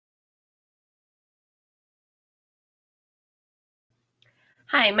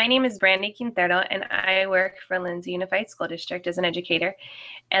Hi, my name is Brandy Quintero, and I work for Lindsay Unified School District as an educator.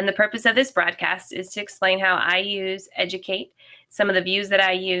 And the purpose of this broadcast is to explain how I use Educate, some of the views that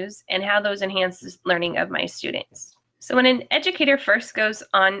I use, and how those enhance the learning of my students. So when an educator first logs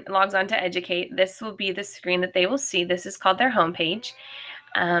on to Educate, this will be the screen that they will see. This is called their homepage.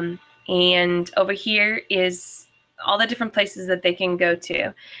 And over here is all the different places that they can go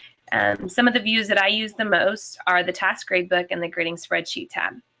to. Some of the views that I use the most are the task gradebook and the grading spreadsheet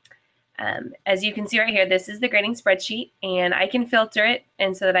tab. As you can see right here, this is the grading spreadsheet, and I can filter it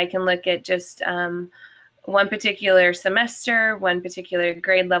and so that I can look at just one particular semester, one particular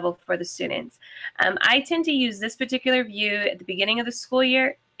grade level for the students. I tend to use this particular view at the beginning of the school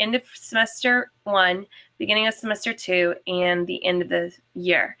year, end of semester 1, beginning of semester 2, and the end of the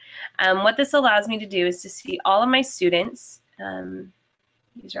year. What this allows me to do is to see all of my students.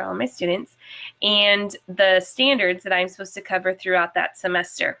 These are all my students, and the standards that I'm supposed to cover throughout that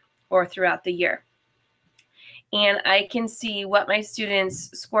semester or throughout the year. And I can see what my students'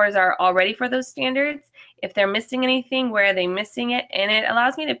 scores are already for those standards. If they're missing anything, where are they missing it? And it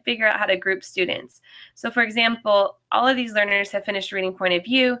allows me to figure out how to group students. So for example, all of these learners have finished reading point of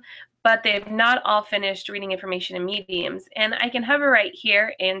view, but they've not all finished reading information and mediums. And I can hover right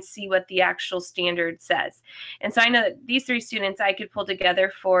here and see what the actual standard says. And so I know that these 3 students I could pull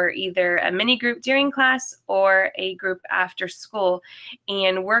together for either a mini group during class or a group after school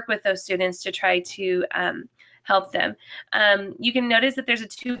and work with those students to try to help them. You can notice that there's a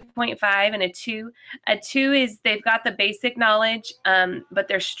 2.5 and a 2. A 2 is they've got the basic knowledge, but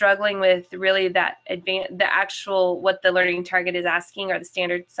they're struggling with really the actual what the learning target is asking, or the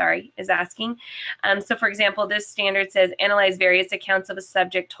standard, sorry, is asking. So for example, this standard says analyze various accounts of a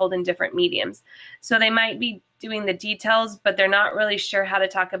subject told in different mediums. So they might be doing the details, but they're not really sure how to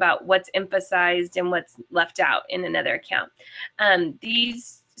talk about what's emphasized and what's left out in another account.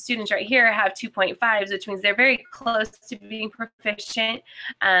 These students right here have 2.5s, which means they're very close to being proficient.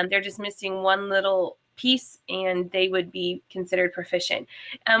 They're just missing one little piece and they would be considered proficient.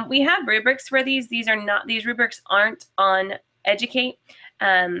 We have rubrics for these. These rubrics aren't on Educate. They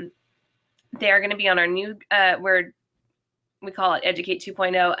are going to be on our new, we call it Educate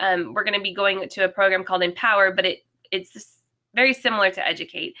 2.0. We're going to be going to a program called Empower, but it's very similar to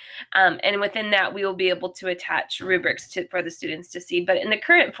Educate. And within that, we will be able to attach rubrics for the students to see. But in the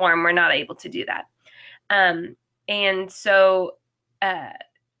current form, we're not able to do that. And so, sorry,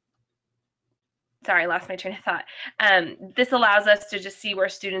 I lost my train of thought. This allows us to just see where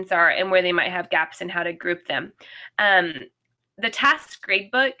students are and where they might have gaps and how to group them. The task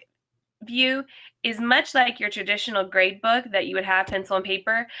gradebook view is much like your traditional gradebook that you would have pencil and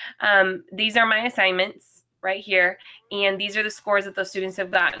paper. These are my assignments right here, and these are the scores that those students have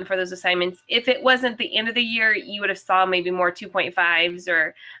gotten for those assignments. If it wasn't the end of the year, you would have saw maybe more 2.5s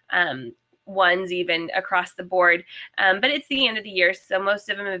or 1s even across the board, but it's the end of the year, so most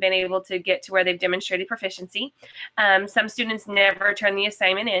of them have been able to get to where they've demonstrated proficiency. Some students never turn the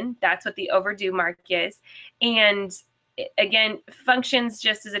assignment in. That's what the overdue mark is. And again, functions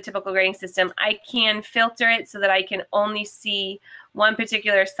just as a typical grading system. I can filter it so that I can only see one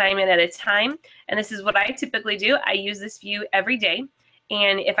particular assignment at a time. And this is what I typically do. I use this view every day.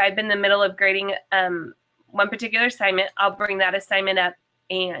 And if I've been in the middle of grading one particular assignment, I'll bring that assignment up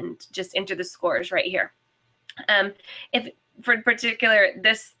and just enter the scores right here. If for particular,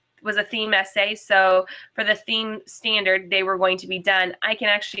 this was a theme essay, so for the theme standard, they were going to be done. I can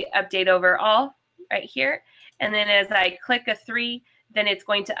actually update overall right here. And then as I click a 3, then it's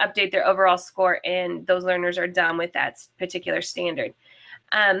going to update their overall score, and those learners are done with that particular standard.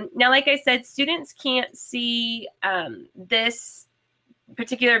 Now, like I said, students can't see this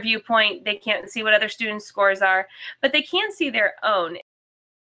particular viewpoint. They can't see what other students' scores are, but they can see their own.